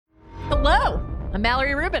Hello, I'm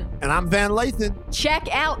Mallory Rubin. And I'm Van Lathan. Check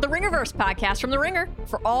out the Ringerverse podcast from The Ringer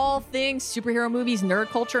for all things superhero movies, nerd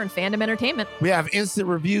culture, and fandom entertainment. We have instant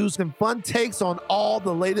reviews and fun takes on all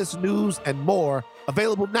the latest news and more,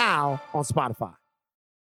 available now on Spotify.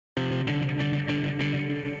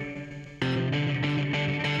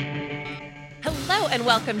 Hello and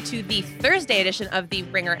welcome to the Thursday edition of the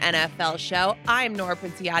Ringer NFL show. I'm Nora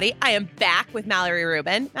Princiotti. I am back with Mallory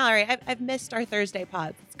Rubin. Mallory, I've missed our Thursday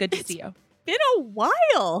pods. It's good to see you. Been a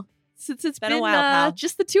while since it's been a while, pal.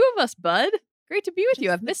 just the two of us, bud. Great to be with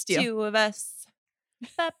you. I've missed you. Two of us.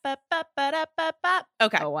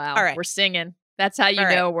 Okay. Oh, wow. All right. We're singing. That's how you All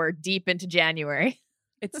right. know we're deep into January.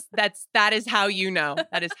 That is how you know.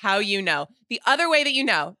 That is how you know. The other way that you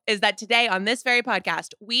know is that today on this very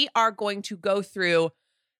podcast, we are going to go through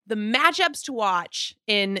the matchups to watch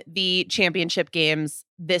in the championship games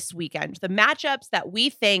this weekend. The matchups that we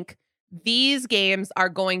think these games are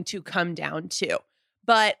going to come down to.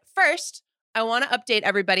 But first, I want to update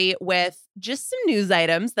everybody with just some news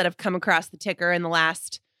items that have come across the ticker in the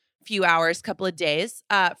last few hours, couple of days.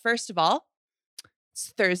 First of all, it's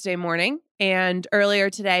Thursday morning, and earlier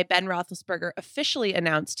today, Ben Roethlisberger officially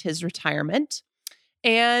announced his retirement.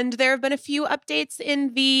 And there have been a few updates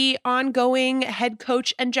in the ongoing head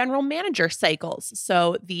coach and general manager cycles.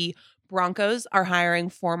 So the Broncos are hiring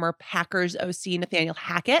former Packers OC Nathaniel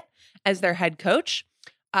Hackett as their head coach.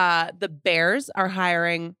 The Bears are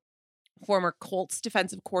hiring former Colts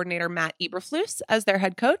defensive coordinator Matt Eberflus as their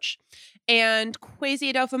head coach. And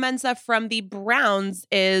Kwesi Adofo-Mensah from the Browns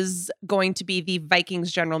is going to be the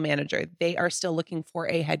Vikings general manager. They are still looking for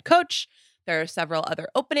a head coach. There are several other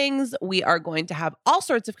openings. We are going to have all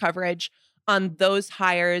sorts of coverage on those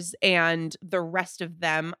hires and the rest of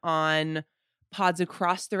them on pods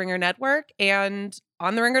across the Ringer network and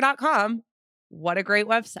on theringer.com. What a great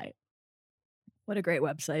website. What a great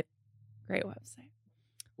website. Great website.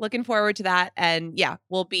 Looking forward to that. And yeah,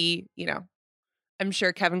 we'll be, I'm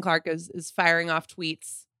sure Kevin Clark is firing off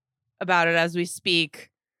tweets about it as we speak.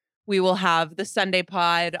 We will have the Sunday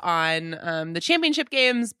pod on the championship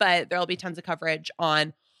games, but there'll be tons of coverage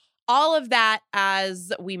on all of that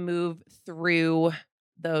as we move through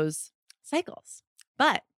those cycles.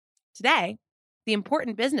 But today, the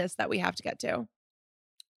important business that we have to get to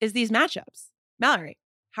is these matchups. Mallory,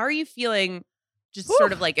 how are you feeling just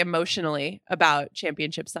sort of like emotionally about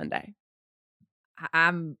Championship Sunday?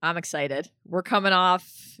 I'm excited. We're coming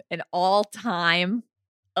off an all-time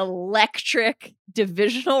electric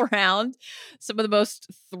divisional round, some of the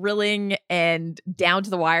most thrilling and down to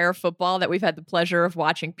the wire football that we've had the pleasure of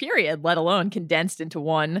watching, period, let alone condensed into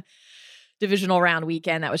one divisional round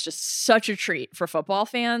weekend. That was just such a treat for football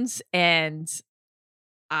fans. And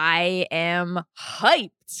I am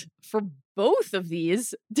hyped for both of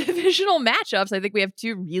these divisional matchups. I think we have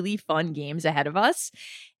two really fun games ahead of us.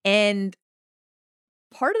 And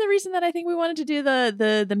part of the reason that I think we wanted to do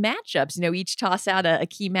the matchups, each toss out a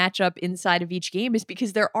key matchup inside of each game, is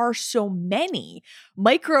because there are so many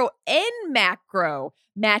micro and macro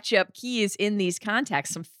matchup keys in these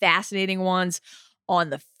contexts. Some fascinating ones on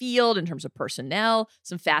the field in terms of personnel,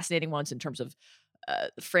 some fascinating ones in terms of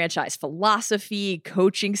franchise philosophy,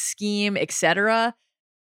 coaching scheme, etc.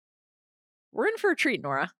 We're in for a treat,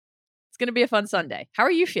 Nora. It's going to be a fun Sunday. How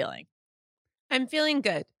are you feeling? I'm feeling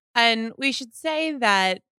good. And we should say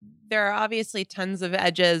that there are obviously tons of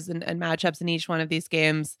edges and matchups in each one of these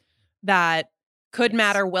games that could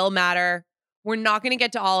matter, will matter. We're not going to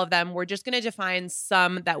get to all of them. We're just going to define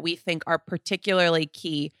some that we think are particularly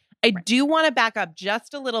key. I do want to back up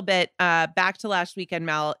just a little bit back to last weekend,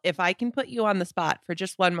 Mal, if I can put you on the spot for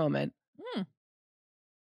just one moment.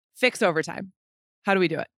 Fix overtime. How do we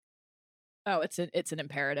do it? Oh, it's an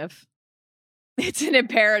imperative. It's an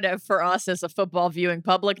imperative for us as a football viewing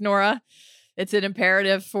public, Nora. It's an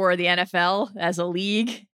imperative for the NFL as a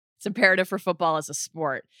league. It's imperative for football as a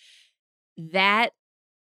sport. That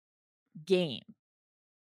game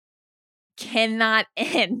cannot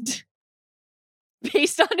end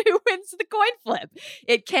based on who wins the coin flip.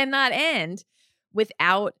 It cannot end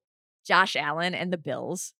without Josh Allen and the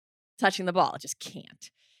Bills touching the ball. It just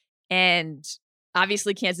can't. And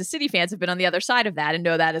obviously, Kansas City fans have been on the other side of that and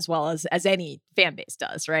know that as well as any fan base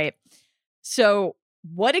does, right? So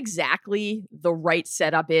what exactly the right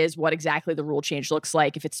setup is, what exactly the rule change looks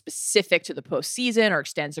like, if it's specific to the postseason or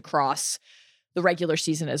extends across the regular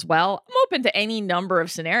season as well, I'm open to any number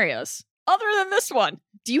of scenarios other than this one.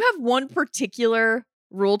 Do you have one particular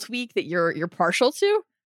rule tweak that you're partial to?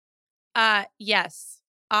 Yes.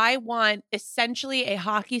 I want essentially a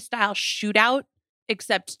hockey-style shootout,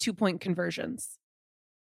 except 2-point conversions.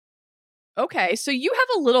 Okay, so you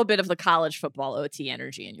have a little bit of the college football OT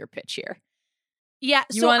energy in your pitch here. Yeah,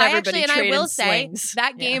 You so want I everybody actually, and I will trading say slings.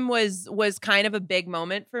 that Yeah. game was kind of a big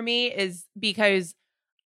moment for me, is because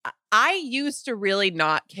I used to really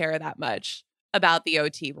not care that much about the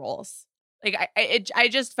OT rules. Like I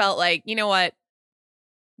just felt like, you know what,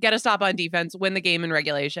 get a stop on defense, win the game in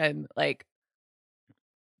regulation, like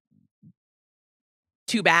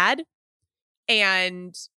too bad.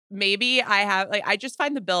 And maybe I just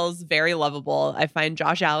find the Bills very lovable. I find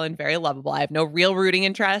Josh Allen very lovable. I have no real rooting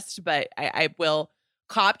interest, but I will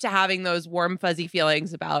cop to having those warm, fuzzy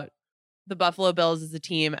feelings about the Buffalo Bills as a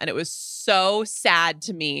team. And it was so sad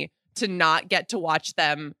to me to not get to watch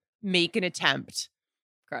them make an attempt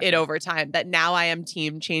in overtime, that now I am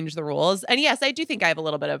team change the rules. And yes, I do think I have a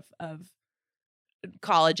little bit of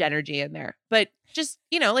college energy in there, but just,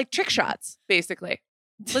 like trick shots, basically.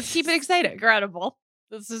 Let's keep it exciting. Incredible.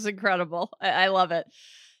 This is incredible. I love it.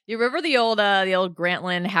 You remember the old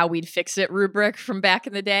Grantland how we'd fix it rubric from back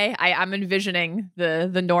in the day? I'm envisioning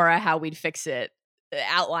the Nora how we'd fix it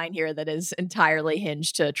outline here that is entirely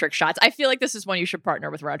hinged to trick shots. I feel like this is one you should partner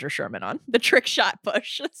with Roger Sherman on, the trick shot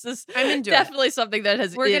push. This is definitely something that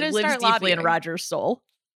lives deeply in Roger's soul.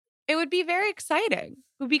 It would be very exciting.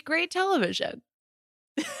 It would be great television.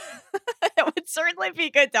 It would certainly be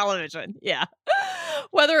good television. Yeah.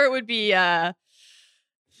 Whether it would be the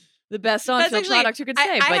best on-field product, you could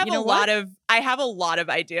say. I have a lot of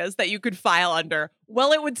ideas that you could file under.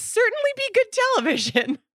 Well, it would certainly be good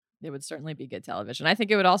television. It would certainly be good television. I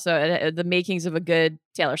think it would also the makings of a good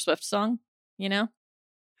Taylor Swift song. That's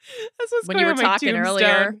what's when you were talking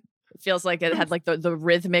earlier. It feels like it had like the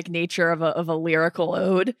rhythmic nature of a lyrical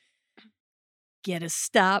ode. Get a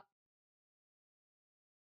stop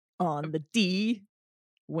on the D.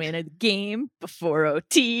 Win a game before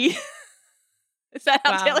OT. Is that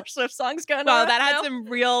how Taylor Swift songs go? Wow, that had some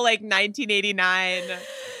real 1989.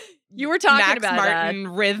 You were talking Max about Martin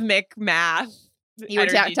rhythmic math. You were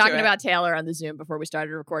talking about Taylor on the Zoom before we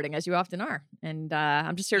started recording, as you often are. And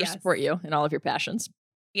I'm just here to support you in all of your passions.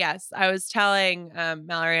 Yes, I was telling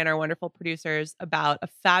Mallory and our wonderful producers about a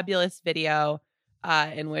fabulous video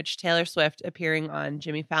in which Taylor Swift, appearing on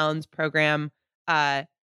Jimmy Fallon's program,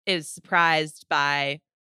 is surprised by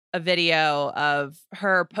a video of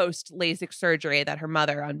her post LASIK surgery that her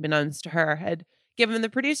mother, unbeknownst to her, had given the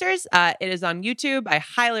producers. It is on YouTube. I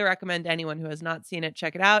highly recommend anyone who has not seen it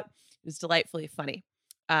check it out. It was delightfully funny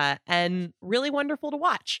and really wonderful to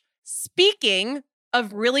watch. Speaking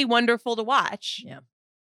of really wonderful to watch,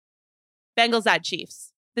 Bengals at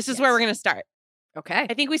Chiefs. This is where we're going to start. Okay.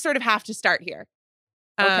 I think we sort of have to start here.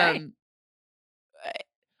 Okay.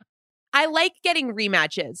 I like getting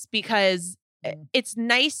rematches because it's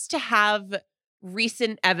nice to have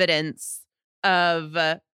recent evidence of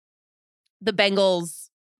the Bengals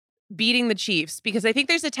beating the Chiefs, because I think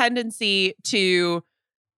there's a tendency to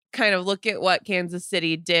kind of look at what Kansas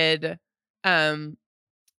City did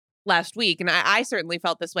last week. And I certainly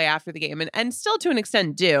felt this way after the game and still to an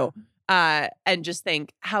extent do. And just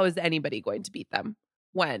think, how is anybody going to beat them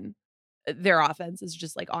when their offense is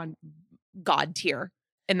just on God tier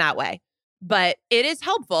in that way? But it is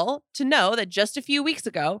helpful to know that just a few weeks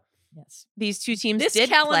ago, these two teams did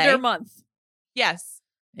calendar play. Month. Yes.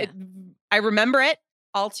 Yeah. I remember it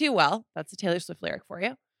all too well. That's a Taylor Swift lyric for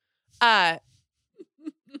you. And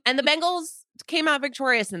the Bengals came out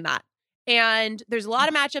victorious in that. And there's a lot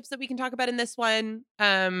of matchups that we can talk about in this one,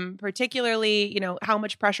 particularly, how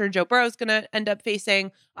much pressure Joe Burrow is going to end up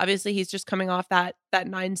facing. Obviously, he's just coming off that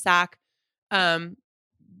 9 sacks that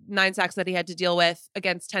he had to deal with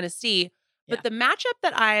against Tennessee. But the matchup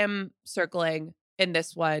that I am circling in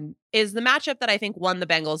this one is the matchup that I think won the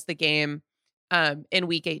Bengals the game in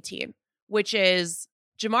Week 18, which is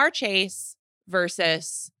Ja'Marr Chase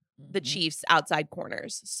versus the Chiefs outside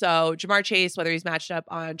corners. So Ja'Marr Chase, whether he's matched up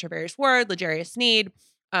on Travarius Ward, L'Jarius Sneed,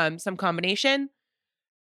 some combination.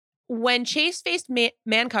 When Chase faced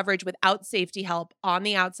man coverage without safety help on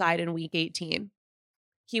the outside in Week 18,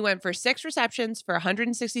 he went for 6 receptions for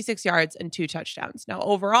 166 yards and 2 touchdowns. Now,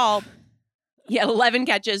 overall, he had 11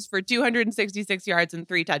 catches for 266 yards and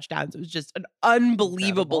 3 touchdowns. It was just an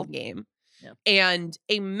unbelievable game. Yeah. And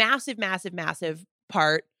a massive, massive, massive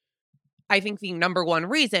part, I think the number one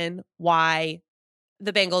reason why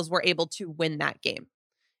the Bengals were able to win that game.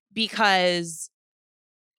 Because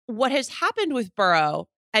what has happened with Burrow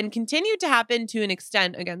and continued to happen to an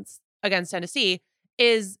extent against Tennessee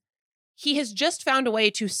is he has just found a way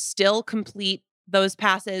to still complete those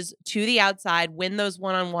passes to the outside, win those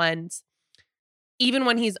one-on-ones, even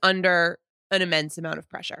when he's under an immense amount of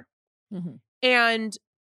pressure. Mm-hmm. And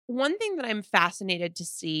one thing that I'm fascinated to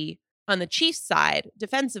see on the Chiefs side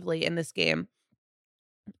defensively in this game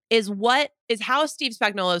is how Steve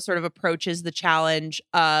Spagnuolo sort of approaches the challenge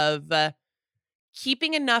of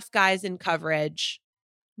keeping enough guys in coverage,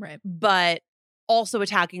 Right. but also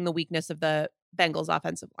attacking the weakness of the Bengals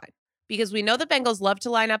offensive line. Because we know the Bengals love to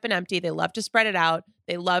line up and empty. They love to spread it out.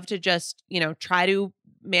 They love to just, try to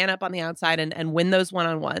man up on the outside and win those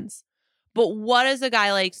one-on-ones. But what does a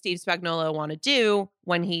guy like Steve Spagnuolo want to do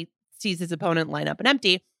when he sees his opponent line up and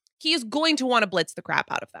empty? He is going to want to blitz the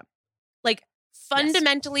crap out of them. Like,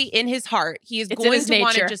 fundamentally in his heart, he is going to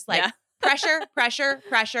want to just pressure, pressure,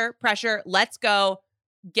 pressure, pressure. Let's go.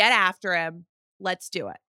 Get after him. Let's do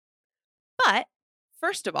it. But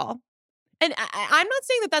first of all, and I'm not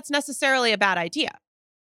saying that that's necessarily a bad idea.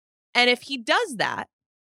 And if he does that,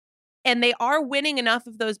 and they are winning enough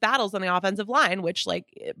of those battles on the offensive line, which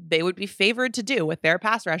they would be favored to do with their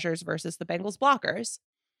pass rushers versus the Bengals blockers,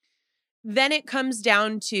 then it comes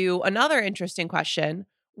down to another interesting question,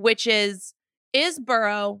 which is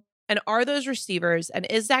Burrow and are those receivers and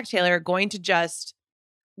is Zach Taylor going to just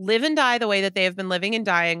live and die the way that they have been living and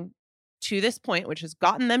dying to this point, which has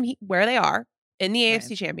gotten them where they are in the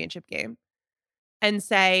AFC Championship game, and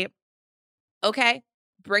say, okay,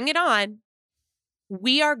 bring it on.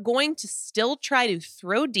 We are going to still try to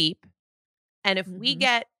throw deep. And if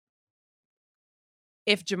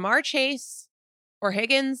if Jamar Chase or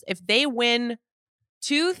Higgins, if they win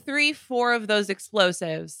 2, 3, 4 of those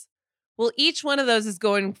explosives, well, each one of those is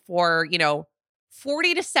going for,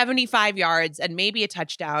 40 to 75 yards and maybe a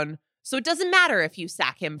touchdown. So it doesn't matter if you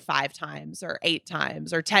sack him 5 times or 8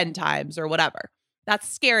 times or 10 times or whatever. That's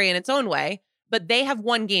scary in its own way, but they have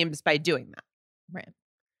won games by doing that. Right.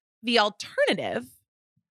 The alternative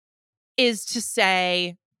is to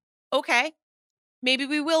say, okay, maybe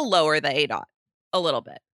we will lower the ADOT a little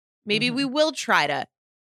bit. Maybe we will try to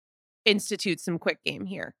institute some quick game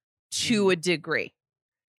here to a degree.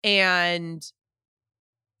 And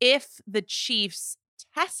if the Chiefs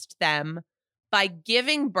test them by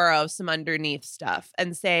giving Burrow some underneath stuff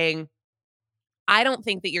and saying, I don't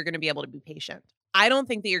think that you're going to be able to be patient. I don't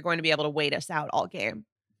think that you're going to be able to wait us out all game.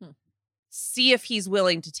 See if he's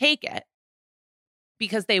willing to take it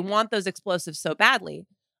because they want those explosives so badly.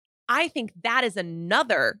 I think that is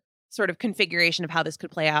another sort of configuration of how this could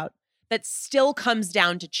play out that still comes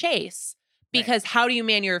down to Chase, because how do you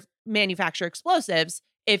manufacture explosives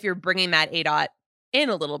if you're bringing that ADOT in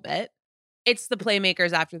a little bit? It's the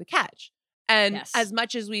playmakers after the catch. And as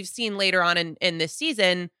much as we've seen later on in this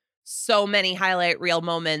season, so many highlight reel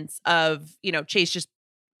moments of, Chase just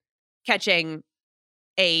catching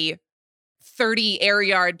a 30 air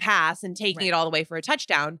yard pass and taking it all the way for a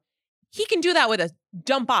touchdown. He can do that with a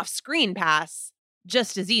dump off screen pass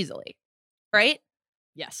just as easily. Right?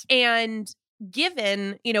 Yes. And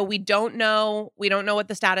given, we don't know what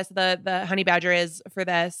the status of the Honey Badger is for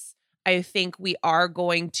this. I think we are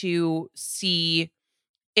going to see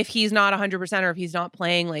if he's not 100% or if he's not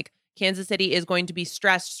playing, like Kansas City is going to be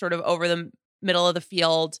stressed sort of over the middle of the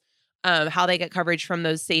field, how they get coverage from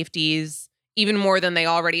those safeties, even more than they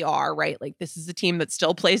already are, right? Like this is a team that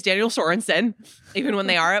still plays Daniel Sorensen, even when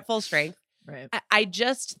they are at full strength. Right. I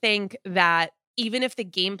just think that even if the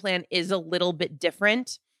game plan is a little bit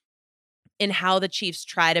different in how the Chiefs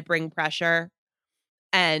try to bring pressure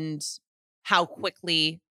and how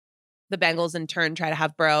quickly the Bengals in turn try to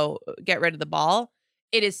have Burrow get rid of the ball,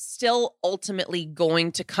 it is still ultimately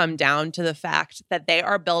going to come down to the fact that they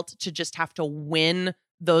are built to just have to win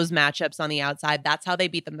those matchups on the outside. That's how they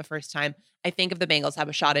beat them the first time. I think if the Bengals have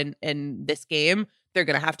a shot in this game, they're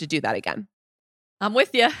going to have to do that again. I'm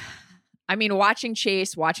with you. I mean, watching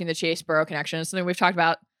the Chase Burrow connection is something we've talked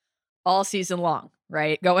about all season long,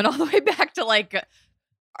 right? Going all the way back to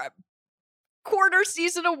quarter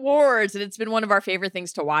season awards. And it's been one of our favorite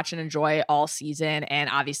things to watch and enjoy all season. And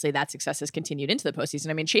obviously that success has continued into the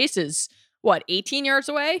postseason. I mean, Chase is 18 yards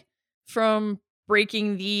away from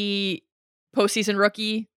breaking the postseason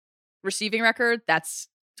rookie receiving record. That's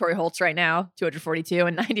Torrey Holtz right now, 242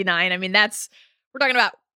 and 99. I mean, we're talking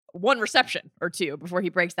about one reception or two before he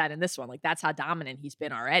breaks that in this one. Like that's how dominant he's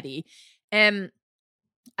been already. And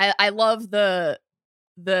I love the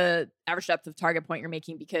average depth of target point you're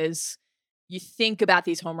making, because you think about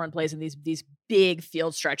these home run plays and these big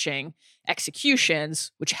field stretching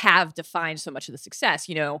executions, which have defined so much of the success.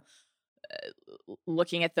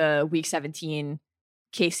 Looking at the Week 17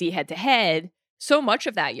 KC head-to-head, so much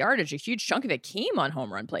of that yardage, a huge chunk of it came on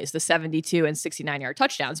home run plays, the 72 and 69-yard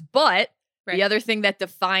touchdowns. But the other thing that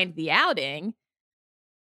defined the outing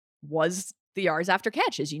was the yards after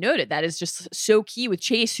catch, as you noted. That is just so key with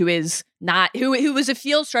Chase, who is not who was a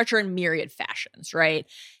field stretcher in myriad fashions, right?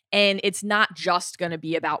 And it's not just going to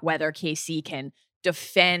be about whether KC can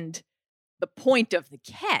defend the point of the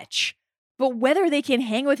catch, but whether they can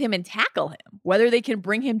hang with him and tackle him, whether they can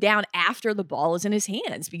bring him down after the ball is in his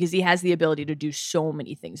hands, because he has the ability to do so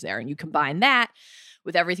many things there. And you combine that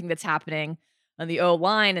with everything that's happening on the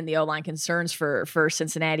O-line and the O-line concerns for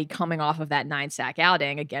Cincinnati coming off of that 9-sack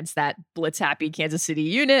outing against that blitz-happy Kansas City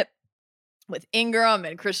unit with Ingram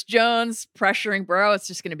and Chris Jones pressuring Burrow. It's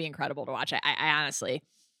just going to be incredible to watch. I honestly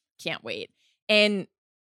can't wait. And,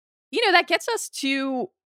 that gets us to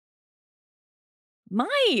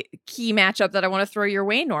my key matchup that I want to throw your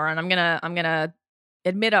way, Nora, and I'm gonna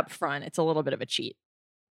admit up front, it's a little bit of a cheat.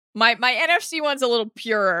 My NFC one's a little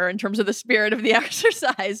purer in terms of the spirit of the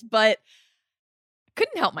exercise, but I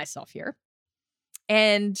couldn't help myself here.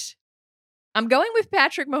 And I'm going with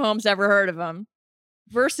Patrick Mahomes, ever heard of him,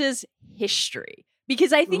 versus history.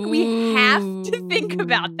 Because I think we have to think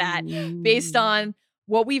about that based on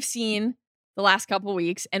what we've seen the last couple of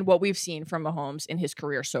weeks and what we've seen from Mahomes in his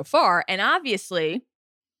career so far. And obviously,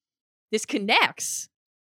 this connects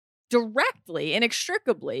directly,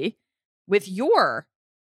 inextricably with your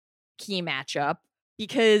key matchup,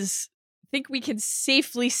 because I think we can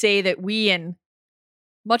safely say that we and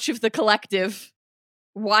much of the collective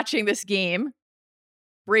watching this game,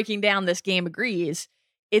 breaking down this game, agrees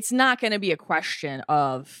it's not going to be a question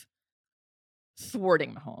of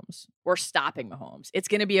thwarting Mahomes or stopping Mahomes. It's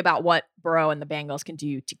going to be about what Burrow and the Bengals can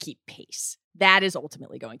do to keep pace. That is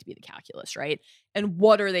ultimately going to be the calculus, right? And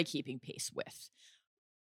what are they keeping pace with?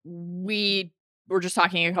 We were just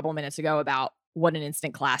talking a couple of minutes ago about what an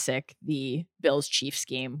instant classic the Bills-Chiefs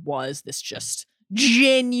game was. This just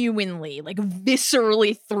genuinely,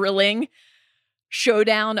 viscerally thrilling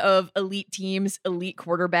showdown of elite teams, elite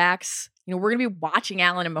quarterbacks. We're going to be watching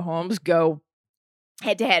Allen and Mahomes go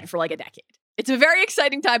head-to-head for a decade. It's a very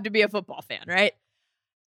exciting time to be a football fan, right?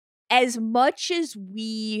 As much as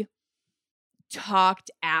we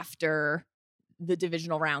talked after the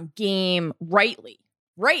divisional round game, rightly,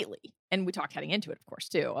 and we talked heading into it, of course,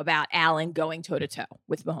 too, about Allen going toe-to-toe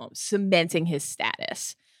with Mahomes, cementing his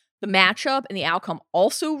status. The matchup and the outcome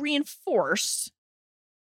also reinforced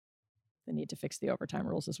the need to fix the overtime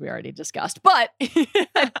rules, as we already discussed, but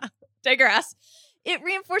digress. It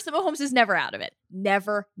reinforced that Mahomes is never out of it.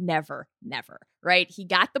 Never, right? He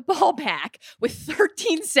got the ball back with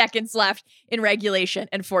 13 seconds left in regulation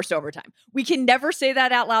and forced overtime. We can never say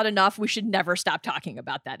that out loud enough. We should never stop talking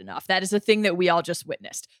about that enough. That is a thing that we all just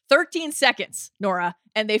witnessed. 13 seconds, Nora,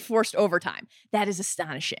 and they forced overtime. That is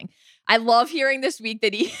astonishing. I love hearing this week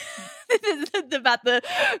that he, about the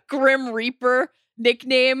Grim Reaper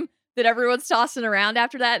nickname that everyone's tossing around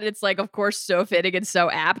after that. And it's of course, so fitting and so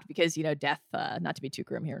apt because, death, not to be too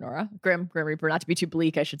grim here, Nora. Grim Reaper, not to be too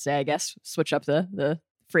bleak, I should say, I guess. Switch up the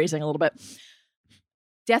phrasing a little bit.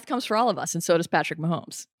 Death comes for all of us, and so does Patrick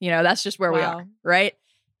Mahomes. That's just where we are, right?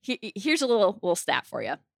 Here's a little stat for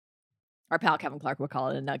you. Our pal Kevin Clark would call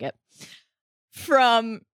it a nugget.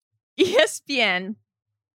 From ESPN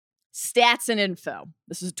Stats and Info.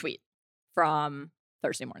 This is a tweet from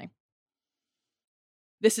Thursday morning.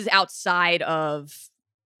 This is outside of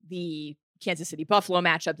the Kansas City Buffalo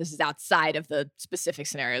matchup. This is outside of the specific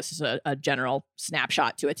scenario. This is a general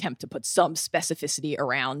snapshot to attempt to put some specificity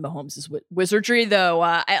around Mahomes' wizardry, though.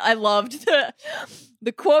 I loved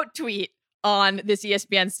the quote tweet on this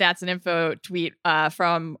ESPN Stats and Info tweet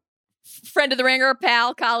from friend of the Ringer,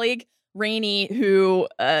 pal, colleague, Rainey, who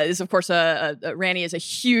is, of course, Randy is a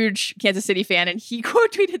huge Kansas City fan, and he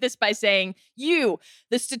quote tweeted this by saying, the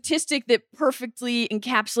statistic that perfectly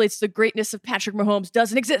encapsulates the greatness of Patrick Mahomes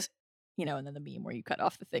doesn't exist. And then the meme where you cut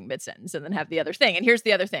off the thing mid-sentence and then have the other thing. And here's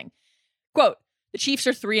the other thing. Quote, the Chiefs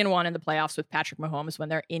are 3-1 in the playoffs with Patrick Mahomes when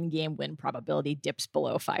their in-game win probability dips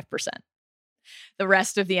below 5%. The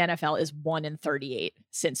rest of the NFL is 1-38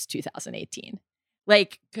 since 2018.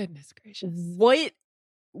 Goodness gracious.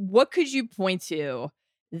 What could you point to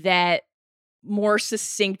that more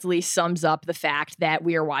succinctly sums up the fact that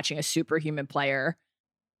we are watching a superhuman player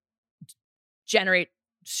generate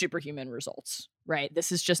superhuman results, right?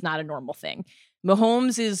 This is just not a normal thing.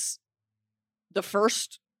 Mahomes is the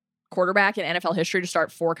first quarterback in NFL history to start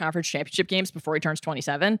 4 conference championship games before he turns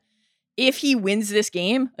 27. If he wins this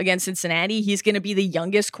game against Cincinnati, he's going to be the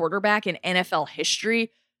youngest quarterback in NFL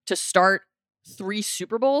history to start 3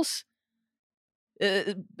 Super Bowls.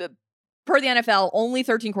 Per the NFL, only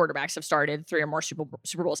 13 quarterbacks have started 3 or more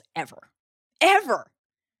Super Bowls ever.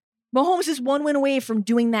 Mahomes is 1 win away from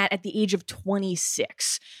doing that at the age of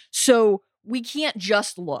 26. So we can't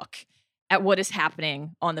just look at what is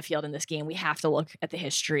happening on the field in this game. We have to look at the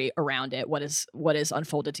history around it. What is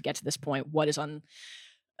unfolded to get to this point? What is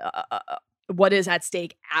what is at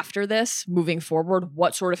stake after this, moving forward,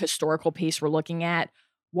 what sort of historical pace we're looking at,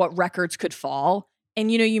 what records could fall.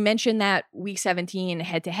 And, you mentioned that week 17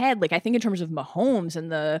 head to head, like I think in terms of Mahomes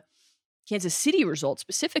and the Kansas City result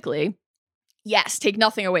specifically, yes, take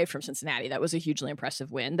nothing away from Cincinnati. That was a hugely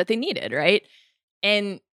impressive win that they needed, right?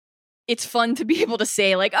 And it's fun to be able to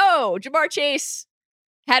say like, oh, Ja'Marr Chase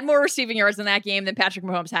had more receiving yards in that game than Patrick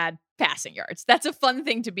Mahomes had passing yards. That's a fun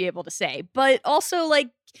thing to be able to say. But also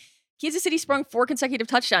like Kansas City sprung 4 consecutive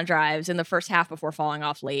touchdown drives in the first half before falling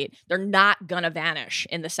off late. They're not going to vanish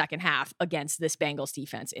in the second half against this Bengals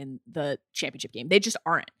defense in the championship game. They just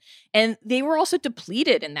aren't. And they were also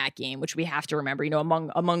depleted in that game, which we have to remember,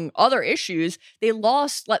 among other issues, they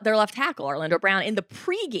lost their left tackle, Orlando Brown, in the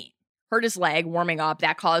pregame. Hurt his leg warming up.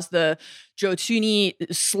 That caused the Joe Thuney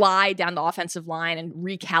slide down the offensive line and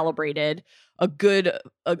recalibrated a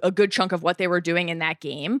good chunk of what they were doing in that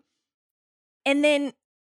game. And then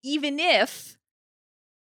even if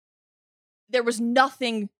there was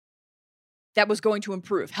nothing that was going to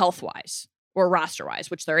improve health-wise or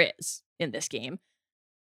roster-wise, which there is in this game,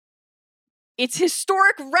 it's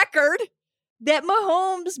historic record that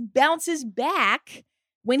Mahomes bounces back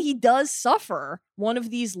when he does suffer one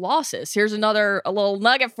of these losses. Here's a little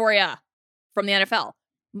nugget for you from the NFL.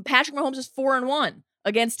 Patrick Mahomes is 4-1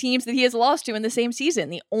 against teams that he has lost to in the same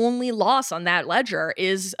season. The only loss on that ledger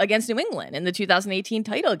is against New England in the 2018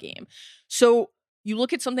 title game. So you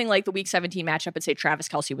look at something like the Week 17 matchup and say Travis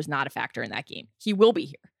Kelce was not a factor in that game. He will be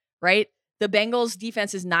here, right? The Bengals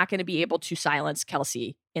defense is not going to be able to silence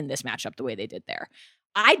Kelce in this matchup the way they did there.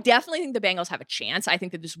 I definitely think the Bengals have a chance. I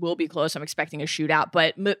think that this will be close. I'm expecting a shootout,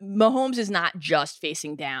 but Mahomes is not just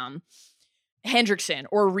facing down Hendrickson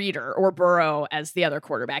or Reeder or Burrow as the other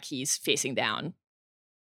quarterback. He's facing down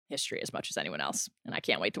history as much as anyone else, and I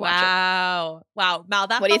can't wait to watch it. Wow. Mal,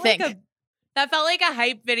 what do you think? That felt like a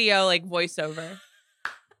hype video, like voiceover.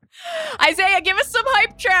 Isaiah, give us some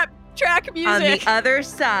hype track music. On the other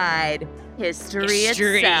side, history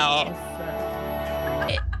itself.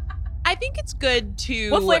 I think it's good to...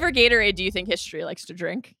 What flavor Gatorade do you think history likes to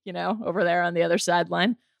drink, over there on the other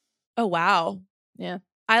sideline? Oh, wow. Yeah.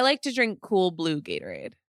 I like to drink Cool Blue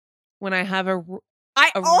Gatorade. When I have a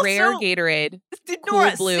rare Gatorade, Nora,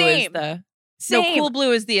 Cool Blue same. is the... Same. No, Cool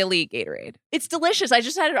Blue is the elite Gatorade. It's delicious. I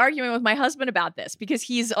just had an argument with my husband about this because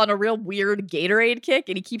he's on a real weird Gatorade kick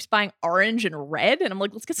and he keeps buying orange and red. And I'm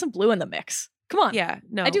like, let's get some blue in the mix. Come on. Yeah,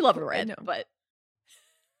 no. I do love a red, but...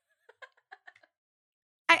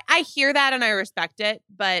 I hear that and I respect it,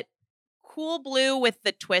 but Cool Blue with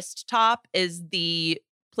the twist top is the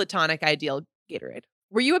platonic ideal Gatorade.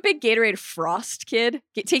 Were you a big Gatorade Frost kid?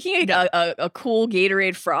 Taking a cool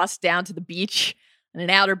Gatorade Frost down to the beach on an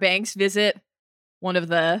Outer Banks visit? One of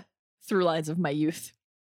the through lines of my youth.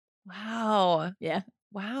 Wow. Yeah.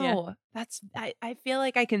 Wow. Yeah. I feel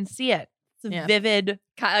like I can see it. It's a vivid.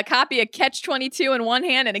 A copy of Catch-22 in one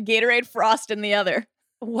hand and a Gatorade Frost in the other.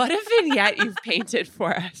 What a vignette you've painted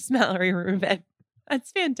for us, Mallory Rubin.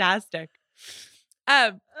 That's fantastic.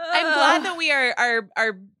 I'm glad that we are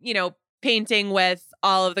painting with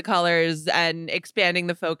all of the colors and expanding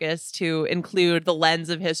the focus to include the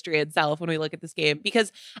lens of history itself when we look at this game,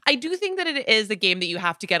 because I do think that it is a game that you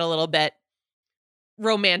have to get a little bit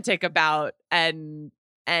romantic about and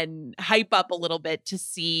hype up a little bit to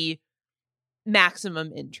see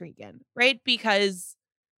maximum intrigue in, right? Because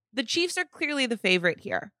the Chiefs are clearly the favorite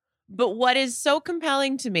here. But what is so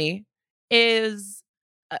compelling to me is,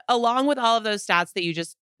 along with all of those stats that you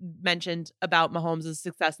just mentioned about Mahomes'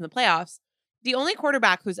 success in the playoffs, the only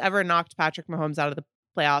quarterback who's ever knocked Patrick Mahomes out of the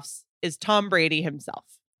playoffs is Tom Brady himself.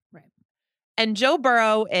 Right. And Joe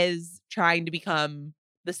Burrow is trying to become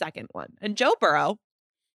the second one. And Joe Burrow,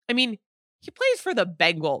 I mean, he plays for the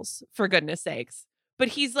Bengals, for goodness sakes. But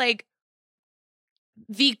he's like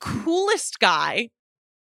the coolest guy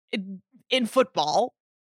in football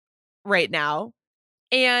right now.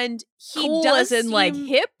 And he cool does as in like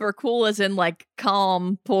hip, or cool as in like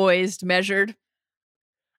calm, poised, measured?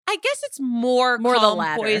 I guess it's more calm, the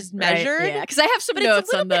latter, poised, right? measured. Yeah, because I have some but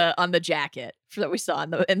notes on the jacket that we saw in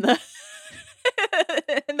the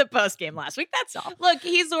in the post game last week. That's all. Look,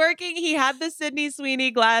 he's working. He had the Sydney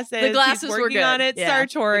Sweeney glasses. The glasses he's were working good on it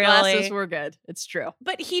sartorially. The glasses were good. It's true.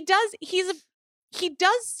 But he does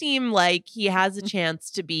seem like he has a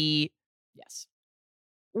chance to be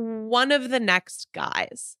one of the next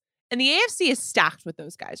guys. And the AFC is stacked with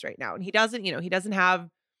those guys right now. And he doesn't have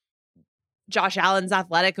Josh Allen's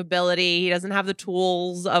athletic ability. He doesn't have the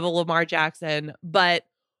tools of a Lamar Jackson. But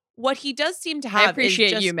what he does seem to have, I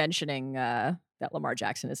appreciate you mentioning that Lamar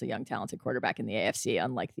Jackson is a young, talented quarterback in the AFC,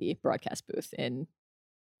 unlike the broadcast booth in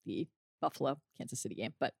the Buffalo, Kansas City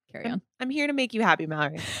game, but carry on. I'm here to make you happy,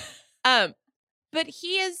 Mallory. But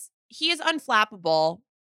he is unflappable.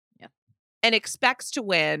 Yeah. And expects to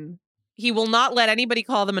win. He will not let anybody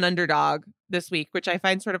call them an underdog this week, which I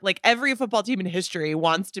find sort of like every football team in history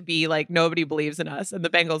wants to be like, nobody believes in us. And the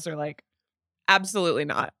Bengals are like, absolutely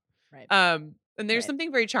not. Right. And there's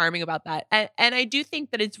something very charming about that. And I do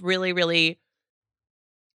think that it's really, really,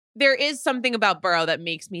 there is something about Burrow that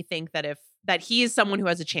makes me think that that he is someone who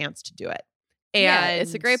has a chance to do it. And yeah,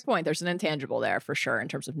 it's a great point. There's an intangible there for sure in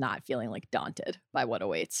terms of not feeling like daunted by what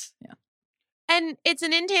awaits. Yeah. And it's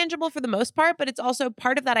an intangible for the most part, but it's also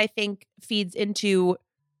part of that, I think, feeds into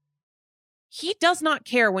he does not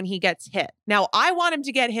care when he gets hit. Now, I want him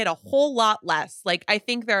to get hit a whole lot less. Like, I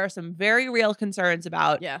think there are some very real concerns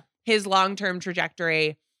about his long-term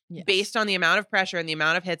trajectory based on the amount of pressure and the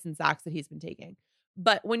amount of hits and sacks that he's been taking.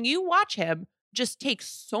 But when you watch him just take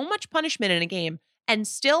so much punishment in a game and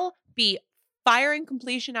still be firing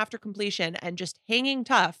completion after completion and just hanging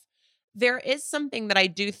tough, there is something that I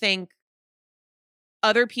do think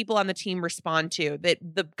other people on the team respond to, that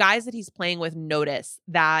the guys that he's playing with notice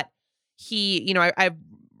that he, you know, I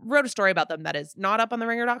wrote a story about them that is not up on the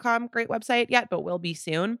ringer.com, great website yet, but will be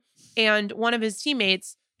soon. And one of his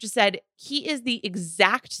teammates just said he is the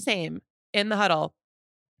exact same in the huddle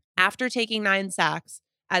after taking 9 sacks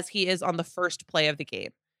as he is on the first play of the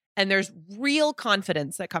game. And there's real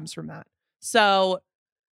confidence that comes from that. So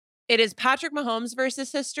it is Patrick Mahomes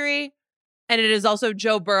versus history. And it is also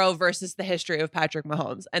Joe Burrow versus the history of Patrick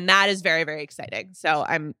Mahomes. And that is very, very exciting. So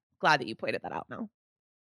I'm glad that you pointed that out, Mel.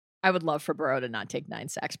 I would love for Burrow to not take 9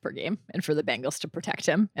 sacks per game and for the Bengals to protect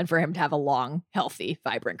him and for him to have a long, healthy,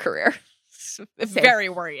 vibrant career. It's very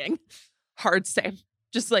worrying. Hard same.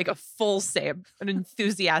 Just like a full same. An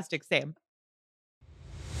enthusiastic same.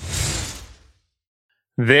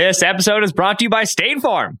 This episode is brought to you by State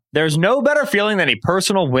Farm. There's no better feeling than a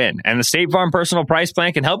personal win, and the State Farm Personal Price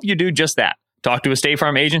Plan can help you do just that. Talk to a State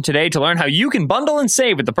Farm agent today to learn how you can bundle and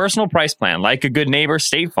save with the Personal Price Plan. Like a good neighbor,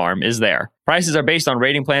 State Farm is there. Prices are based on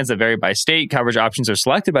rating plans that vary by state. Coverage options are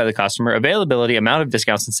selected by the customer. Availability, amount of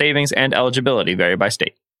discounts and savings, and eligibility vary by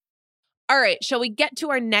state. All right, shall we get to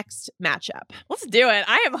our next matchup? Let's do it.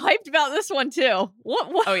 I am hyped about this one too. What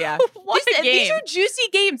oh, yeah. What a game. These are juicy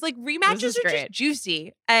games. Like, rematches are great. just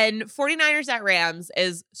juicy. And 49ers at Rams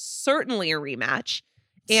is certainly a rematch.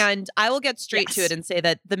 And I will get straight to it and say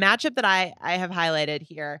that the matchup that I have highlighted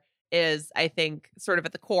here is, I think, sort of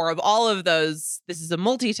at the core of all of those. This is a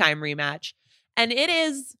multi-time rematch. And it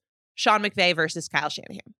is Sean McVay versus Kyle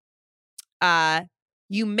Shanahan.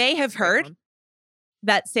 You may have heard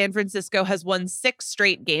that San Francisco has won 6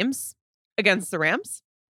 straight games against the Rams,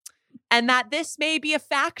 and that this may be a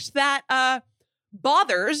fact that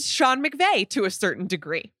bothers Sean McVay to a certain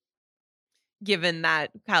degree, given that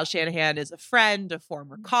Kyle Shanahan is a friend, a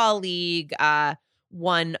former colleague,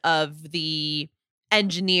 one of the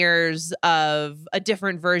engineers of a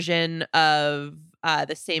different version of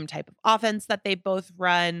the same type of offense that they both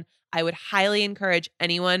run. I would highly encourage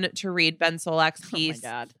anyone to read Ben Solak's piece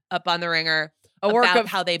up on the Ringer. A work of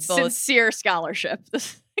how they both sincere scholarship.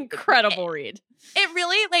 This incredible read. It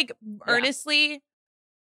really, like, earnestly,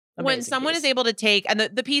 when someone is able to take, and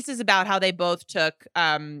the piece is about how they both took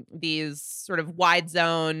these sort of wide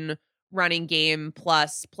zone running game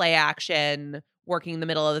plus play action, working the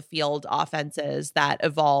middle of the field offenses that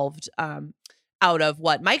evolved out of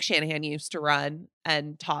what Mike Shanahan used to run,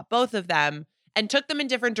 and taught both of them and took them in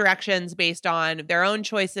different directions based on their own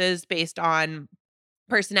choices, based on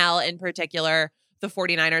personnel, in particular, the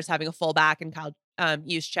 49ers having a fullback and Kyle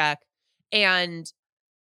Juszczyk, and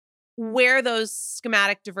where those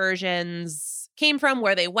schematic diversions came from,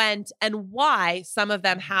 where they went, and why some of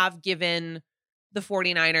them have given the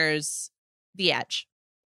 49ers the edge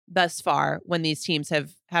thus far when these teams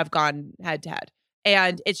have gone head to head.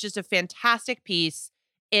 And it's just a fantastic piece.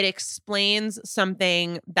 It explains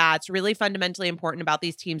something that's really fundamentally important about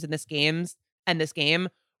these teams in this game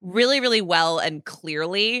really, really well and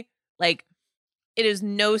clearly. Like, it is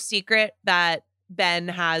no secret that Ben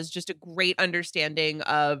has just a great understanding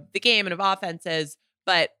of the game and of offenses,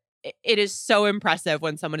 but it is so impressive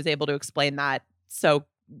when someone is able to explain that so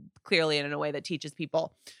clearly and in a way that teaches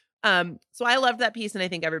people. So I loved that piece, and I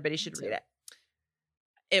think everybody should read it.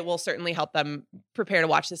 It will certainly help them prepare to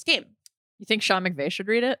watch this game. You think Sean McVay should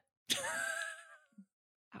read it?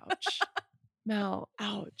 Ouch. Mel,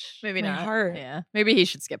 ouch. Maybe My not. Heart. Yeah. Maybe he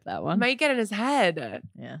should skip that one. Might get in his head.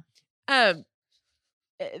 Yeah.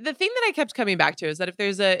 The thing that I kept coming back to is that if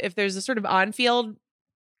there's a sort of on-field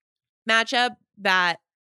matchup that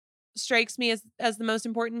strikes me as the most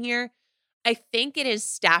important here, I think it is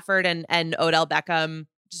Stafford and Odell Beckham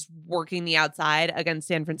just working the outside against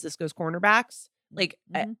San Francisco's cornerbacks. Like,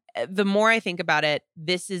 the more I think about it,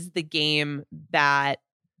 this is the game that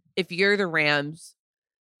if you're the Rams,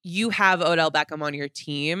 you have Odell Beckham on your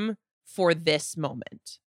team for this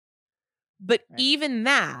moment. But even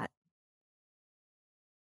that,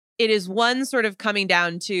 it is one sort of coming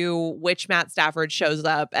down to which Matt Stafford shows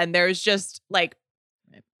up. And there's just like,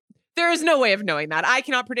 there is no way of knowing that. I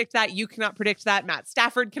cannot predict that. You cannot predict that. Matt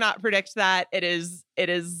Stafford cannot predict that. It is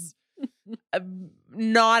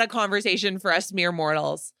not a conversation for us mere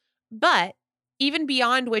mortals. But even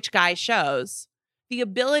beyond which guy shows, the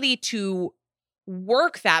ability to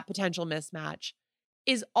work that potential mismatch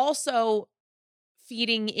is also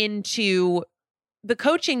feeding into the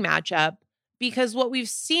coaching matchup, because what we've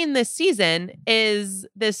seen this season is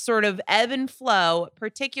this sort of ebb and flow,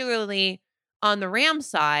 particularly on the Rams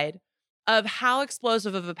side, of how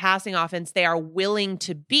explosive of a passing offense they are willing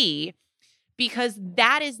to be, because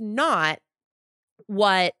that is not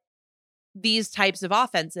what these types of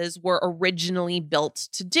offenses were originally built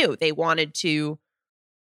to do. They wanted to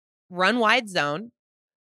run wide zone,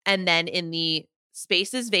 and then in the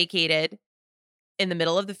spaces vacated in the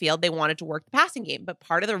middle of the field, they wanted to work the passing game. But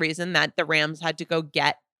part of the reason that the Rams had to go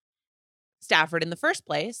get Stafford in the first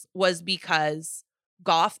place was because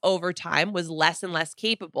Goff over time was less and less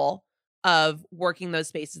capable of working those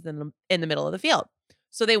spaces in the middle of the field.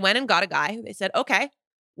 So they went and got a guy who they said, okay,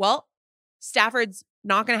 well, Stafford's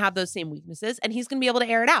not going to have those same weaknesses, and he's going to be able to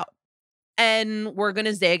air it out. And we're going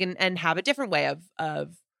to zig and have a different way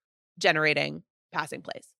of generating passing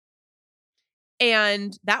plays.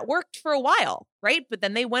 And that worked for a while, right? But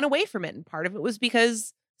then they went away from it. And part of it was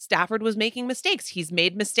because Stafford was making mistakes. He's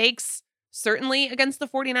made mistakes, certainly against the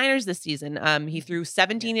 49ers this season. He threw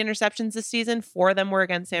 17 interceptions this season. 4 of them were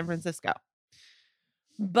against San Francisco.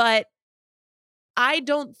 But I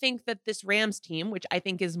don't think that this Rams team, which I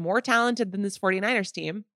think is more talented than this 49ers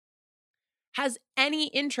team, has any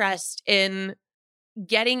interest in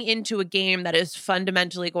getting into a game that is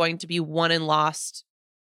fundamentally going to be won and lost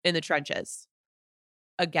in the trenches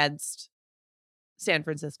against San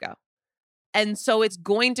Francisco. And so it's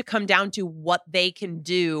going to come down to what they can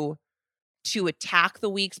do to attack the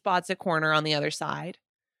weak spots at corner on the other side,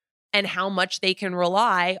 and how much they can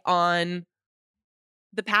rely on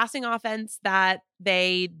the passing offense that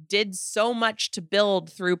they did so much to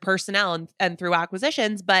build through personnel and through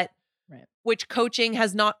acquisitions, but which coaching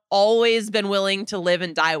has not always been willing to live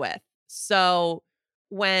and die with. So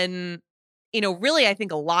when, really, I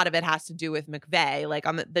think a lot of it has to do with McVay. Like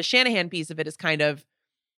on the Shanahan piece of it is kind of,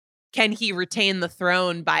 can he retain the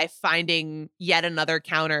throne by finding yet another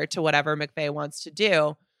counter to whatever McVay wants to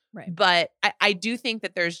do? Right. But I do think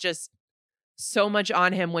that there's just so much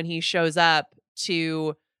on him when he shows up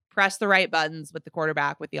to press the right buttons with the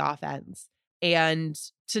quarterback, with the offense, and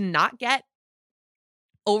to not get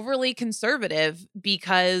overly conservative,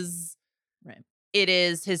 because it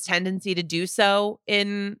is his tendency to do so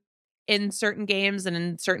in certain games and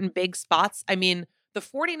in certain big spots. I mean, the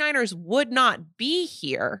 49ers would not be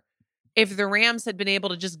here if the Rams had been able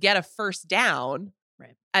to just get a first down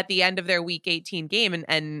at the end of their week 18 game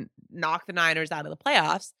and knock the Niners out of the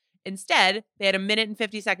playoffs. Instead, they had 1 minute and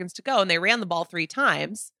 50 seconds to go, and they ran the ball 3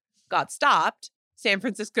 times, got stopped. San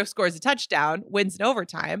Francisco scores a touchdown, wins in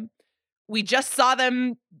overtime. We just saw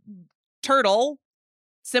them turtle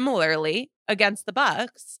similarly against the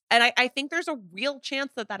Bucs. And I think there's a real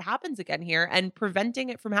chance that happens again here, and preventing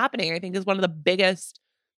it from happening, I think, is one of the biggest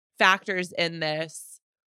factors in this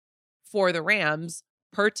for the Rams,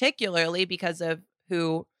 particularly because of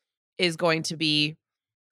who is going to be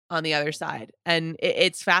on the other side. And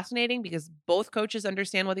it's fascinating because both coaches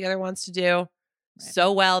understand what the other wants to do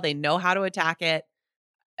so well. They know how to attack it.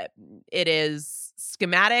 It is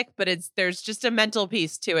schematic, but there's just a mental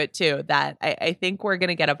piece to it too that I think we're going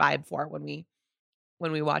to get a vibe for when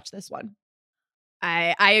we watch this one.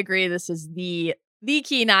 I agree. This is the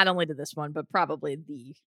key, not only to this one, but probably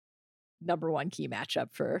the number one key matchup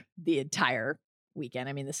for the entire weekend.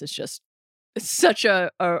 I mean, this is just such a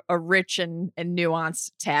rich and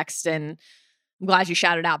nuanced text, and I'm glad you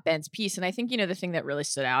shouted out Ben's piece. And I think, the thing that really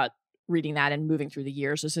stood out reading that and moving through the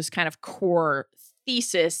years is this kind of core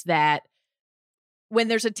thesis that when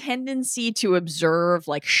there's a tendency to observe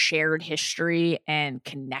like shared history and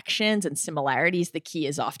connections and similarities, the key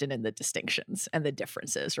is often in the distinctions and the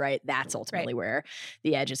differences, right? That's ultimately where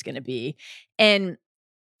the edge is going to be. And,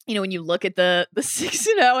 when you look at the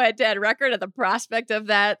 6-0 head-to-head record and the prospect of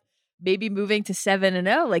that maybe moving to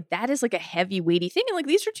 7-0, like that is like a heavy, weighty thing. And like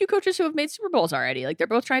these are 2 coaches who have made Super Bowls already. Like they're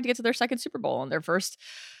both trying to get to their second Super Bowl, and their first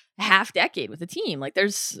half decade with the team. Like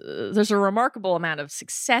there's a remarkable amount of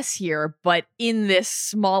success here, but in this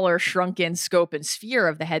smaller, shrunken scope and sphere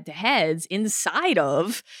of the head-to-heads inside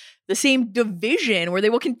of the same division where they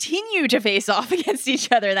will continue to face off against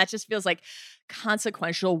each other. That just feels like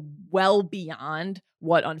consequential well beyond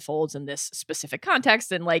what unfolds in this specific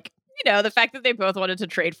context. And like, you know, the fact that they both wanted to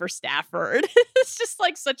trade for Stafford is just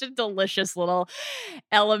like such a delicious little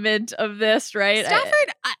element of this, right? Stafford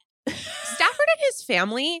and his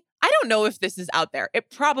family, I don't know if this is out there. It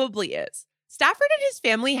probably is. Stafford and his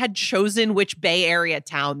family had chosen which Bay Area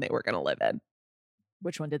town they were going to live in.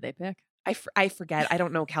 Which one did they pick? I forget. I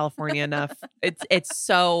don't know California enough. It's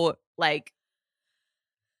so like,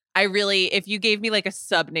 I really, if you gave me like a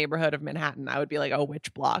sub neighborhood of Manhattan, I would be like, oh,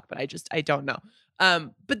 which block? But I don't know.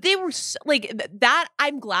 But they were like that.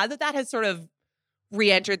 I'm glad that has sort of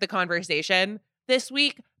re-entered the conversation this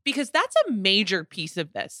week, because that's a major piece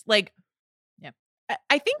of this. Like, yeah,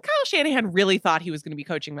 I think Kyle Shanahan really thought he was going to be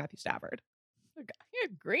coaching Matthew Stafford. I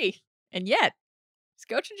agree. And yet he's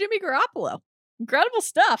coaching Jimmy Garoppolo. Incredible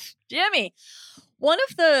stuff. Jimmy. One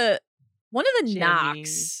of the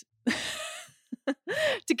knocks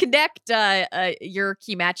to connect your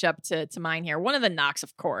key matchup to mine here. One of the knocks,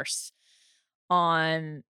 of course,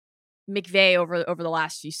 on McVay over the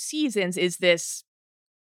last few seasons is this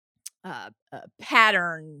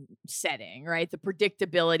pattern setting, right? The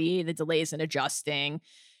predictability, the delays in adjusting.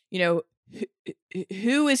 You know,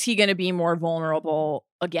 who is he going to be more vulnerable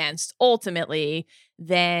against ultimately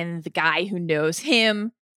than the guy who knows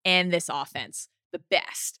him and this offense the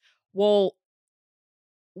best? Well,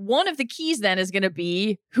 one of the keys then is going to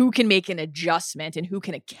be who can make an adjustment and who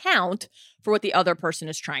can account for what the other person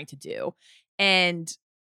is trying to do. And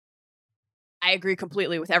I agree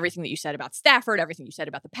completely with everything that you said about Stafford, everything you said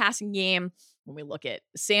about the passing game. When we look at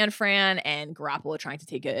San Fran and Garoppolo trying to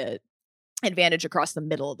take a advantage across the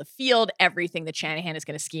middle of the field, everything that Shanahan is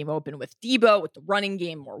going to scheme open with Debo, with the running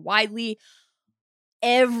game more widely,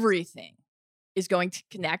 everything is going to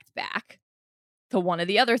connect back to one of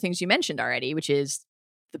the other things you mentioned already, which is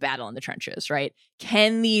the battle in the trenches, right?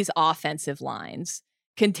 Can these offensive lines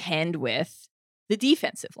contend with the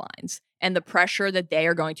defensive lines and the pressure that they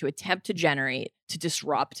are going to attempt to generate to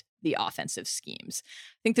disrupt the offensive schemes?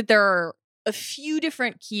 I think that there are a few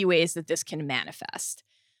different key ways that this can manifest.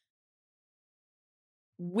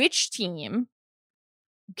 Which team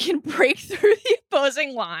can break through the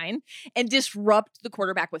opposing line and disrupt the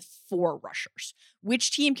quarterback with 4 rushers?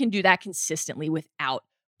 Which team can do that consistently without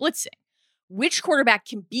blitzing? Which quarterback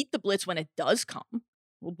can beat the blitz when it does come?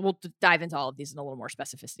 We'll dive into all of these in a little more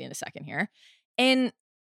specificity in a second here. And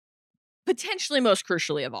potentially most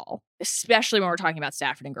crucially of all, especially when we're talking about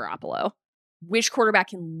Stafford and Garoppolo, which quarterback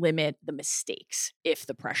can limit the mistakes if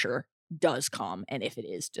the pressure does come and if it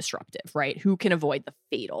is disruptive, right? Who can avoid the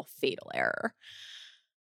fatal error?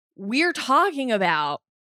 We're talking about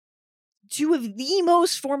 2 of the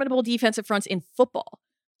most formidable defensive fronts in football.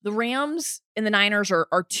 The Rams and the Niners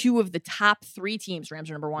are 2 of the top 3 teams. Rams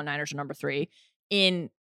are number 1, Niners are number 3 in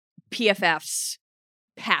PFF's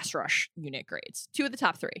pass rush unit grades. 2 of the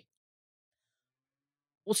top 3.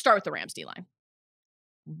 We'll start with the Rams D-line.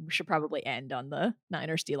 We should probably end on the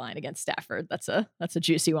Niners D-line against Stafford. That's a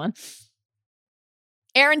juicy one.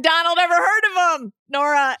 Aaron Donald, ever heard of him?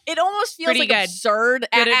 Nora, it almost feels Pretty like good. absurd.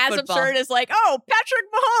 Good at as football. absurd as like, oh, Patrick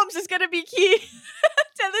Mahomes is going to be key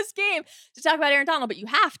to this game to talk about Aaron Donald, but you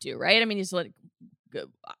have to, right? I mean, he's like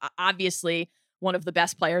obviously one of the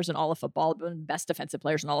best players in all of football, one of the best defensive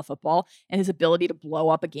players in all of football, and his ability to blow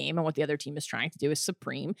up a game and what the other team is trying to do is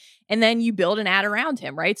supreme. And then you build an ad around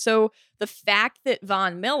him, right? So the fact that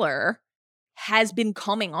Von Miller has been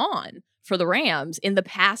coming on for the Rams in the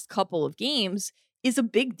past couple of games is a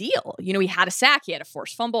big deal. You know, he had a sack, he had a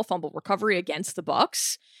forced fumble recovery against the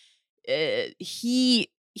Bucs. He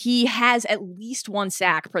has at least 1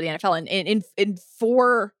 sack per the NFL and in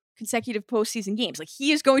 4 consecutive postseason games. Like,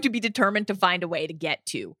 he is going to be determined to find a way to get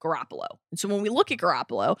to Garoppolo. And so when we look at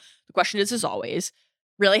Garoppolo, the question is, as always,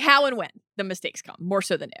 really how and when the mistakes come, more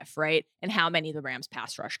so than if, right? And how many the Rams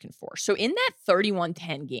pass rush can force. So in that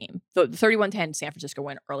 31-10 game, the 31-10 San Francisco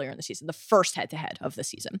win earlier in the season, the first head-to-head of the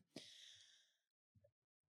season,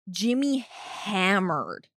 Jimmy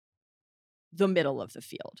hammered the middle of the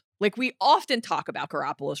field. Like, we often talk about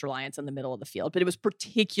Garoppolo's reliance on the middle of the field, but it was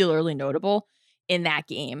particularly notable in that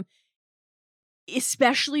game,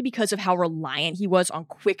 especially because of how reliant he was on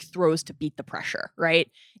quick throws to beat the pressure,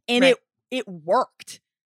 right? And right. It worked.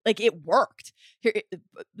 Like, it worked. Here,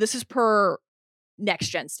 this is per Next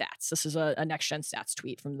Gen Stats. This is a Next Gen Stats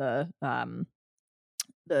tweet from the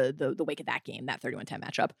wake of that game, that 31-10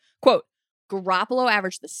 matchup. Quote, Garoppolo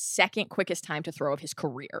averaged the second quickest time to throw of his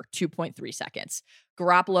career, 2.3 seconds.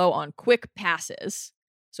 Garoppolo on quick passes,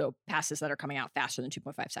 so passes that are coming out faster than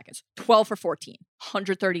 2.5 seconds, 12 for 14,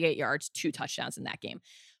 138 yards, 2 touchdowns in that game.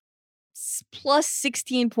 Plus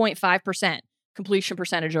 16.5% completion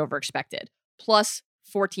percentage over expected, plus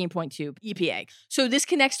 14.2 EPA. So this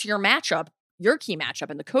connects to your matchup, your key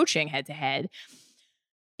matchup in the coaching head-to-head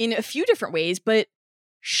in a few different ways, but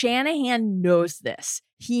Shanahan knows this.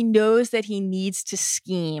 He knows that he needs to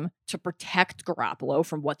scheme to protect Garoppolo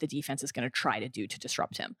from what the defense is going to try to do to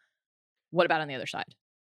disrupt him. What about on the other side?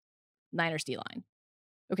 Niners D-line.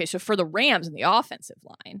 Okay, so for the Rams in the offensive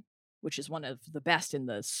line, which is one of the best in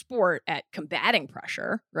the sport at combating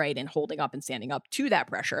pressure, right, and holding up and standing up to that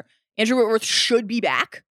pressure, Andrew Whitworth should be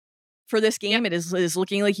back for this game. Yep. It is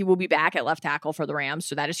looking like he will be back at left tackle for the Rams,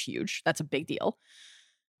 so that is huge. That's a big deal.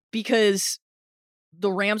 Because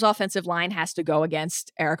the Rams offensive line has to go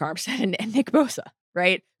against Eric Armstead and Nick Bosa,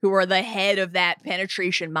 right? Who are the head of that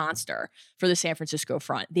penetration monster for the San Francisco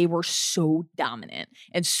front. They were so dominant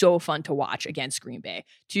and so fun to watch against Green Bay.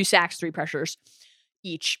 2 sacks, 3 pressures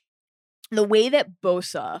each. The way that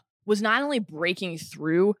Bosa was not only breaking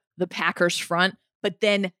through the Packers front, but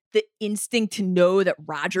then the instinct to know that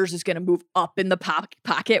Rodgers is going to move up in the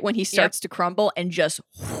pocket when he starts to crumble and just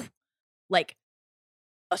like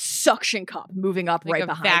a suction cup moving up like right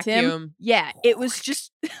behind him. Yeah, it was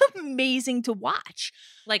just amazing to watch.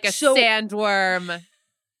 Like a sandworm.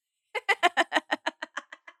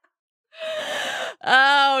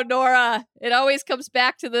 Oh, Nora, it always comes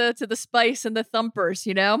back to the spice and the thumpers,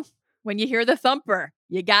 you know? When you hear the thumper,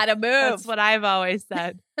 you gotta move. That's what I've always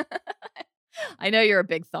said. I know you're a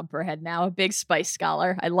big thumper head now, a big spice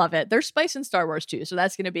scholar. I love it. There's spice in Star Wars too, so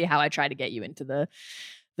that's going to be how I try to get you into the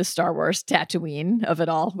Star Wars Tatooine of it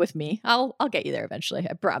all with me. I'll get you there eventually,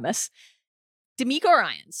 I promise. DeMeco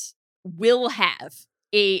Ryans will have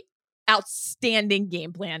a outstanding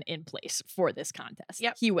game plan in place for this contest.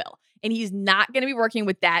 Yep. He will. And he's not going to be working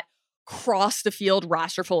with that cross the field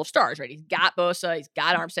roster full of stars, right? He's got Bosa, he's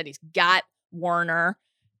got Armstead, he's got Warner.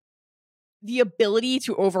 The ability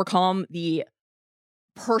to overcome the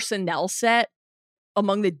personnel set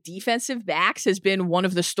among the defensive backs has been one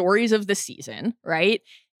of the stories of the season, right?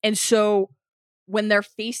 And so when they're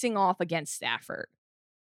facing off against Stafford,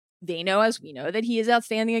 they know, as we know, that he is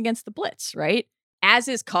outstanding against the blitz, right? As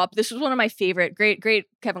is Kupp. This was one of my favorite, great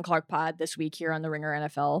Kevin Clark pod this week here on the Ringer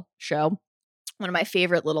NFL show. One of my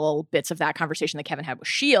favorite little bits of that conversation that Kevin had with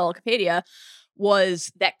Sheil Kapadia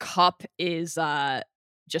was that Kupp is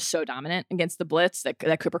just so dominant against the blitz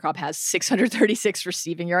that Cooper Kupp has 636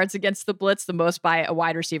 receiving yards against the blitz, the most by a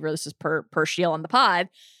wide receiver. This is per Sheil on the pod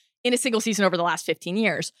in a single season over the last 15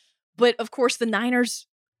 years. But of course, the Niners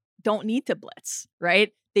don't need to blitz,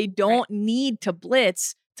 right? They don't need to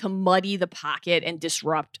blitz to muddy the pocket and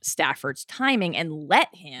disrupt Stafford's timing and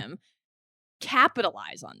let him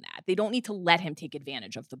capitalize on that. They don't need to let him take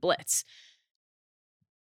advantage of the blitz.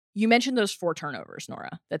 You mentioned those 4 turnovers,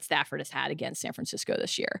 Nora, that Stafford has had against San Francisco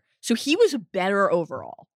this year. So he was better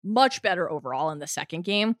overall, much better overall in the second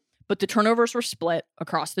game, but the turnovers were split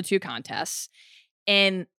across the 2 contests.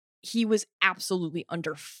 And he was absolutely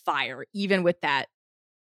under fire, even with that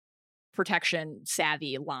protection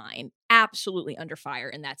savvy line, absolutely under fire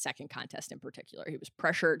in that second contest in particular. He was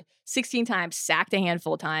pressured 16 times, sacked a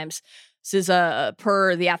handful of times. This is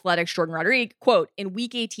per The Athletic's Jordan Rodriguez, quote, in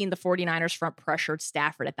week 18, the 49ers front pressured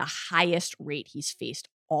Stafford at the highest rate he's faced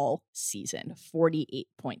all season,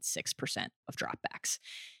 48.6% of dropbacks.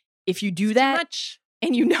 If you do that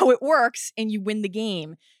and you know it works and you win the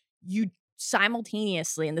game, you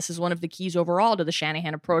simultaneously, and this is one of the keys overall to the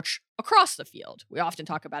Shanahan approach across the field. We often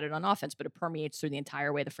talk about it on offense, but it permeates through the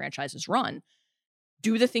entire way the franchise is run.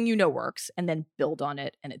 Do the thing you know works and then build on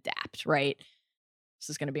it and adapt, right? This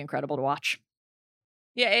is going to be incredible to watch.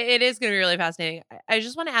 Yeah, it is going to be really fascinating. I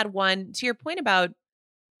just want to add one to your point about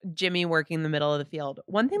Jimmy working the middle of the field.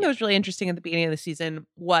 One thing that was really interesting at the beginning of the season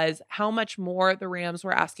was how much more the Rams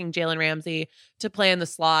were asking Jalen Ramsey to play in the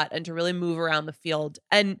slot and to really move around the field.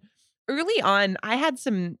 And early on, I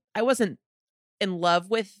wasn't in love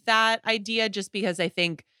with that idea just because I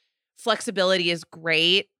think flexibility is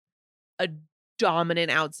great. A dominant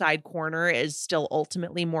outside corner is still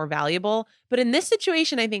ultimately more valuable. But in this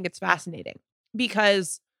situation, I think it's fascinating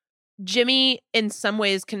because Jimmy in some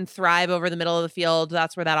ways can thrive over the middle of the field.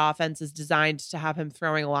 That's where that offense is designed to have him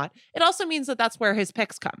throwing a lot. It also means that that's where his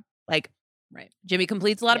picks come. Like, Jimmy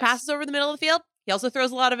completes a lot of passes over the middle of the field. He also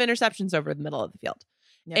throws a lot of interceptions over the middle of the field.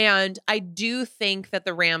 Yep. And I do think that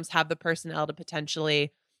the Rams have the personnel to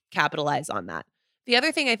potentially capitalize on that. The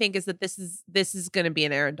other thing I think is that this is going to be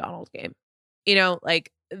an Aaron Donald game. You know,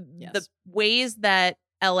 like the ways that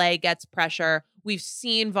LA gets pressure, we've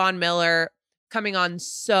seen Von Miller coming on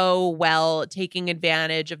so well, taking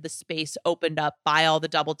advantage of the space opened up by all the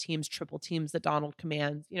double teams, triple teams that Donald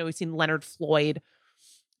commands. You know, we've seen Leonard Floyd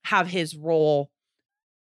have his role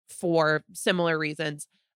for similar reasons.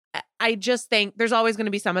 I just think there's always going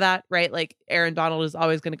to be some of that, right? Like Aaron Donald is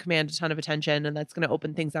always going to command a ton of attention, and that's going to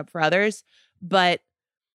open things up for others. But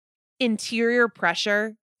interior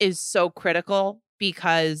pressure is so critical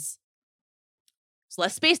because there's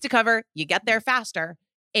less space to cover. You get there faster.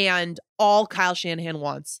 And all Kyle Shanahan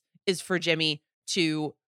wants is for Jimmy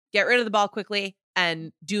to get rid of the ball quickly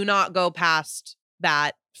and do not go past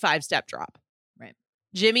that 5-step drop. Right.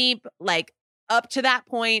 Jimmy, like up to that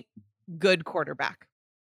point, good quarterback.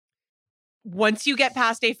 Once you get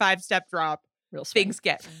past a 5-step drop, things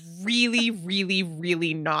get really, really,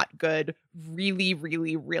 really not good really,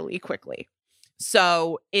 really, really quickly.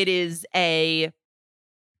 So it is a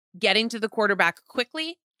getting to the quarterback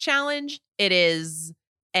quickly challenge. It is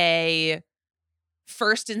a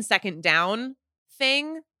first and second down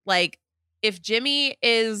thing. Like if Jimmy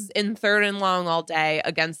is in 3rd and long all day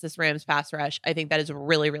against this Rams pass rush, I think that is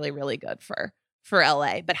really, really, really good for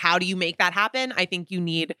LA. But how do you make that happen? I think you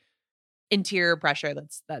need interior pressure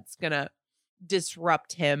that's going to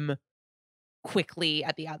disrupt him quickly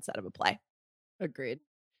at the outset of a play. Agreed.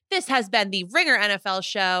 This has been the Ringer NFL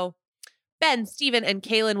show. Ben, Steven, and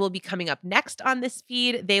Kaylin will be coming up next on this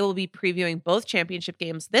feed. They will be previewing both championship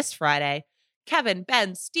games this Friday. Kevin,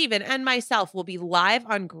 Ben, Steven, and myself will be live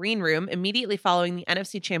on Green Room immediately following the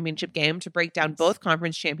NFC Championship game to break down both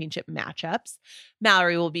conference championship matchups.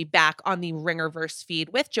 Mallory will be back on the Ringerverse feed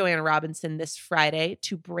with Joanna Robinson this Friday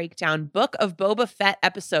to break down Book of Boba Fett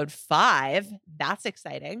Episode 5. That's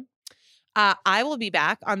exciting. I will be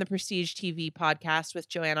back on the Prestige TV podcast with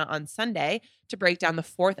Joanna on Sunday to break down the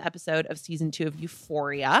 4th episode of Season 2 of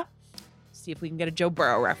Euphoria. See if we can get a Joe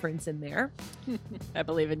Burrow reference in there. I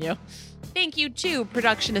believe in you. Thank you to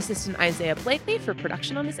production assistant Isaiah Blakely for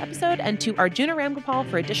production on this episode and to Arjuna Ramgopal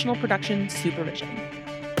for additional production supervision.